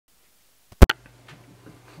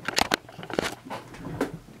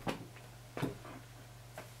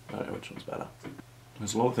which one's better.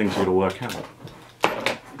 There's a lot of things you gotta work out.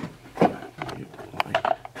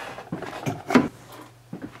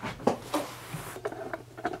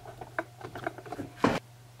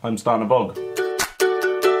 I'm starting to bog.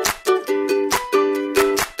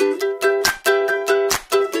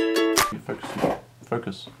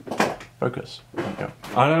 Focus. Focus. There we go.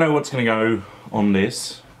 I don't know what's gonna go on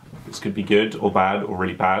this. This could be good or bad or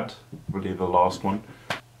really bad. Really the last one.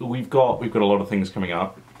 We've got a lot of things coming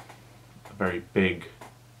up. A very big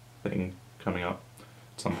thing coming up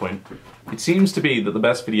at some point. It seems to be that the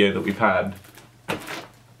best video that we've had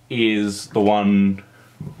is the one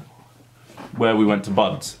where we went to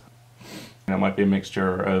Buds. It might be a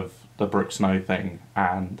mixture of the Brook Snow thing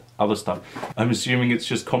and other stuff. I'm assuming it's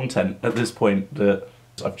just content at this point that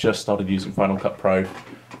I've just started using Final Cut Pro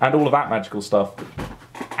and all of that magical stuff.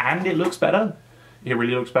 And it looks better. It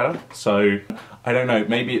really looks better. So, I don't know,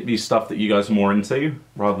 maybe it'd be stuff that you guys are more into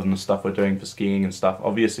rather than the stuff we're doing for skiing and stuff.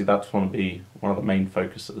 Obviously that's going to be one of the main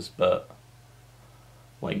focuses, but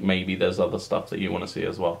like maybe there's other stuff that you want to see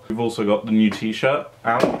as well. We've also got the new t-shirt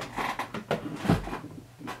out.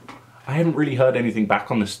 I haven't really heard anything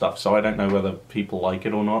back on this stuff, so I don't know whether people like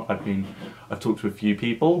it or not. I've talked to a few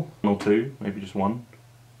people, one or two, maybe just one,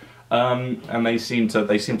 and they seem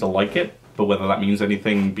to like it. But whether that means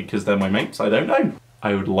anything because they're my mates, I don't know.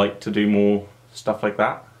 I would like to do more stuff like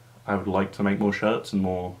that. I would like to make more shirts and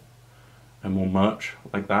more merch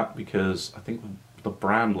like that because I think the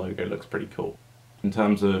brand logo looks pretty cool. In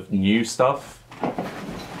terms of new stuff,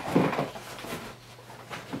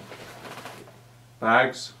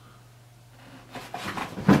 bags.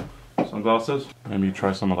 Sunglasses. Maybe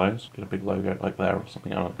try some of those. Get a big logo like there or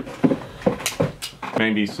something. I don't know.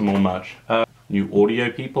 Maybe some more merch. New audio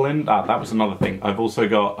people in. That was another thing. I've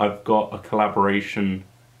got a collaboration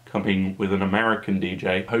coming with an American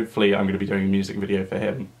DJ. Hopefully, I'm going to be doing a music video for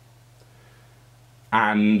him.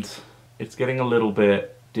 And it's getting a little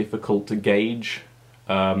bit difficult to gauge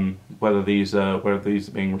whether these are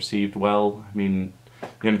being received well. I mean,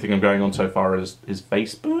 the only thing I'm going on so far is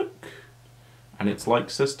Facebook. And its like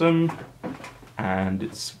system, and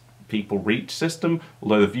its people reach system,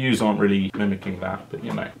 although the views aren't really mimicking that, but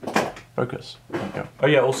you know. Focus. There we go. Oh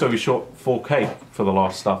yeah, also we shot 4K for the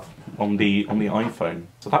last stuff on the iPhone.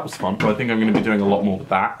 So that was fun. So I think I'm going to be doing a lot more with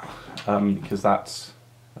that, because that's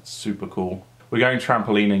super cool. We're going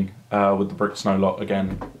trampolining with the Brook Snow lot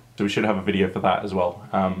again, so we should have a video for that as well.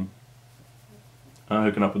 I'm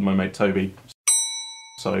hooking up with my mate Toby.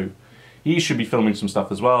 So he should be filming some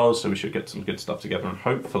stuff as well, so we should get some good stuff together and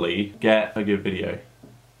hopefully get a good video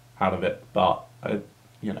out of it. But,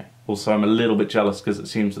 you know, also I'm a little bit jealous because it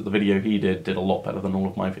seems that the video he did a lot better than all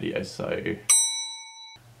of my videos, so you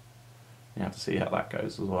have to see how that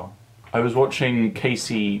goes as well. I was watching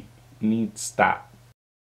Casey Neistat.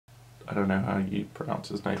 I don't know how you pronounce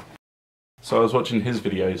his name. So I was watching his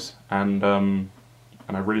videos and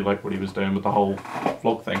I really liked what he was doing with the whole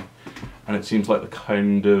vlog thing. And it seems like the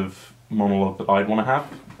kind of monologue that I'd want to have,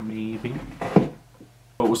 maybe.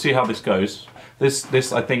 But we'll see how this goes.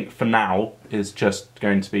 This I think for now is just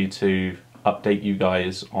going to be to update you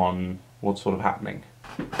guys on what's sort of happening.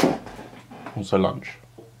 Also lunch.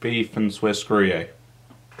 Beef and Swiss Gruyere.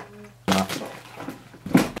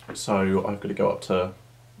 So I've got to go up to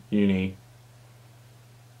uni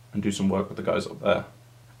and do some work with the guys up there.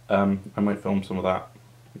 I might film some of that.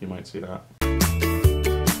 You might see that.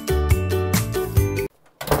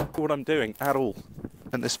 What I'm doing at all,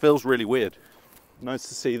 and this feels really weird. Nice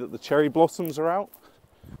to see that the cherry blossoms are out.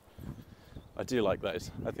 I do like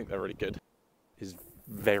those. I think they're really good. It's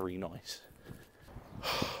very nice.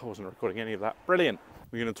 I wasn't recording any of that. Brilliant.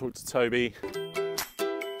 We're going to talk to Toby.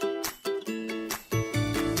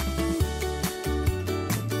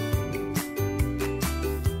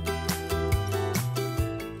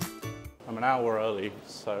 I'm an hour early,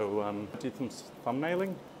 so do some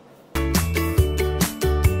thumbnailing.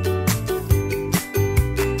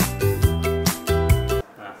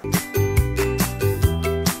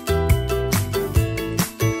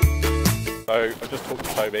 So I've just talked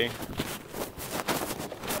to Toby.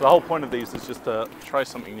 The whole point of these is just to try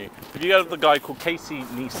something new. Have you heard of the guy called Casey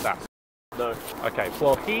Neistat? No. Okay,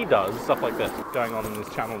 well he does stuff like this, going on his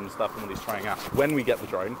channel and stuff and what he's trying out. When we get the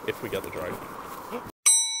drone, if we get the drone,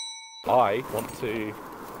 I want to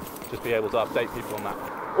just be able to update people on that.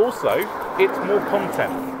 Also, it's more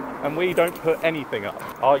content and we don't put anything up.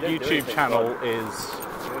 Our YouTube channel is...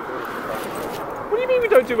 What do you mean we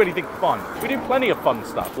don't do anything fun? We do plenty of fun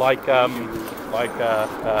stuff, like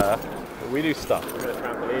we do stuff.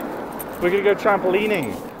 We're gonna go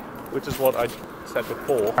trampolining, which is what I said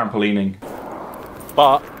before. Trampolining.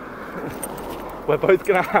 But we're both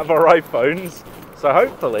going to have our iPhones, so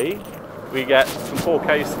hopefully we get some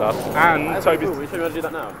 4K stuff. And Toby's. Cool. We should be able to do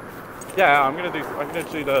that now. Yeah, I'm gonna do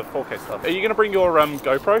the 4K stuff. Are you gonna bring your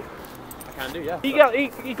GoPro? I can do, yeah. He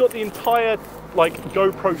got the entire like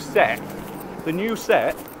GoPro set, the new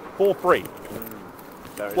set, for free.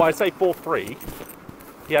 Well, I say for free.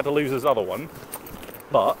 He had to lose his other one,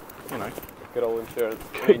 but you know. Good old insurance.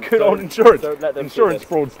 Good old insurance. Don't let them insurance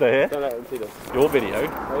fraudster here. Don't let them see this. Your video.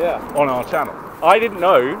 Oh yeah. On our channel. I didn't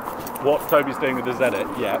know what Toby's doing with his edit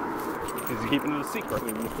yet. He's keeping it a secret.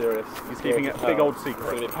 It's mysterious. He's keeping it a big old secret.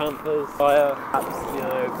 There's going to be panthers, fire, perhaps, you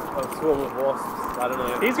know, a swarm of wasps. I don't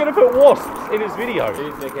know. He's going to put wasps in his video.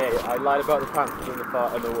 Okay, I lied about the panthers and the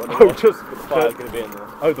fire and the wasps, but the fire's going to be in there.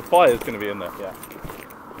 Oh, the fire's going to be in there. Yeah.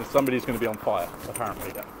 And somebody's going to be on fire,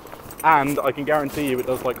 apparently. Yeah. And I can guarantee you it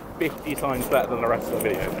does like 50 times better than the rest of the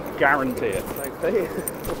video. Guarantee it. Thanks, mate.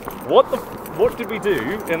 What did we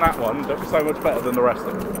do in that one that was so much better than the rest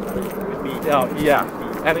of it? Yeah.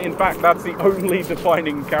 And in fact, that's the only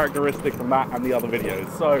defining characteristic from that and the other videos.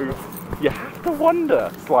 So you have to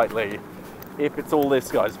wonder slightly if it's all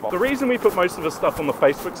this guy's fault. The reason we put most of the stuff on the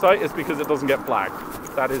Facebook site is because it doesn't get flagged.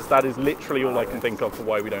 That is literally all I can think of for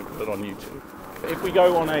why we don't put it on YouTube. If we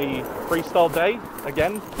go on a freestyle day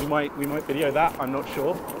again, we might video that. I'm not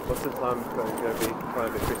sure. What's the plan going to be?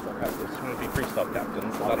 Trying to be freestyle captains. Trying to be freestyle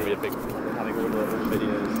captains. So that'll be a big one. Having all the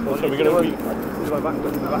videos. Also, we're going to be. This is my backup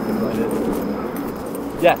idea.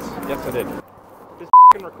 Yes, I did. This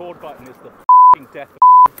f***ing record button is the f***ing death.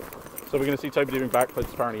 So we're going to see Toby doing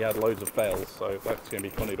backflips. Apparently he had loads of fails, so that's going to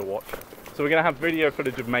be funny to watch. So we're going to have video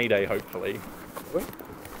footage of Mayday, hopefully. What?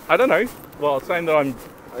 I don't know. Well, saying that I'm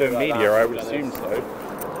doing media, I would assume so.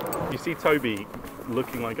 You see Toby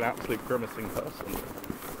looking like an absolute grimacing person.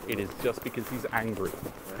 It is just because he's angry.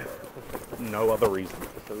 No other reason.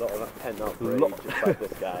 Just a lot of pent-up rage, just like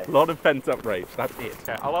this guy. A lot of pent-up rage, that's it.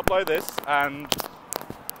 Yeah, I'll upload this and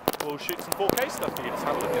we'll shoot some 4K stuff for you. Just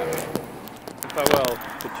have a look at it. Farewell,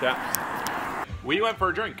 good chaps. We went for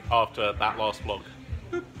a drink after that last vlog.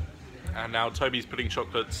 And now Toby's putting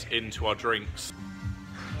chocolates into our drinks.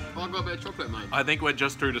 Oh, I got a bit of chocolate in mine. I think we're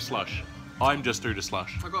just through to slush. I'm just through to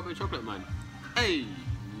slush. I got a bit of chocolate in mine. Hey!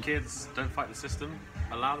 Kids, don't fight the system.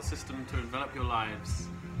 Allow the system to envelop your lives.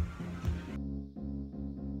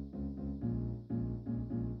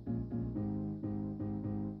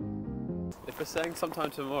 If we're saying sometime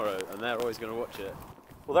tomorrow and they're always going to watch it.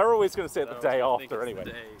 Well, they're always going to say it the day after anyway.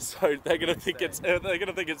 The day. So they're going to think it's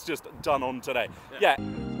just done on today. Yeah. I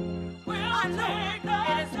know it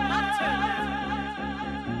is my turn.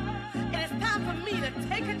 It is time for me to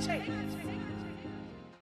take a change.